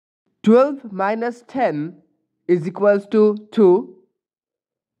12 minus 10 is equals to 2,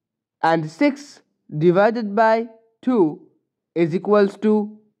 and 6 divided by 2 is equals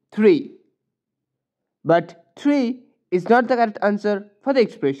to 3. But 3 is not the correct answer for the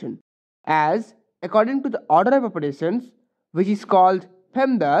expression, as according to the order of operations, which is called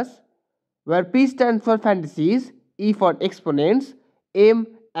PEMDAS, where P stands for parentheses, E for exponents, M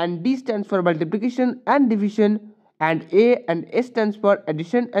and D stands for multiplication and division, and A and S stands for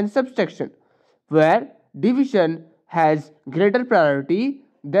addition and subtraction, where division has greater priority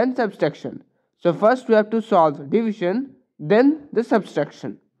than subtraction. So first we have to solve division, then the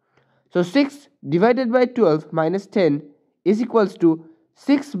subtraction. So 6 divided by 12 minus 10 is equals to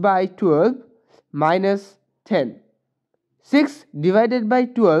 6 by 12 minus 10. 6 divided by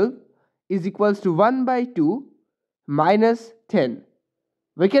 12 is equals to 1 by 2 minus 10.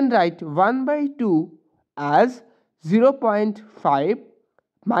 We can write 1 by 2 as 0.5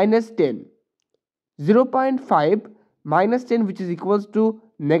 minus 10. 0.5 minus 10, which is equals to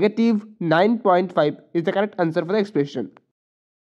negative 9.5, is the correct answer for the expression.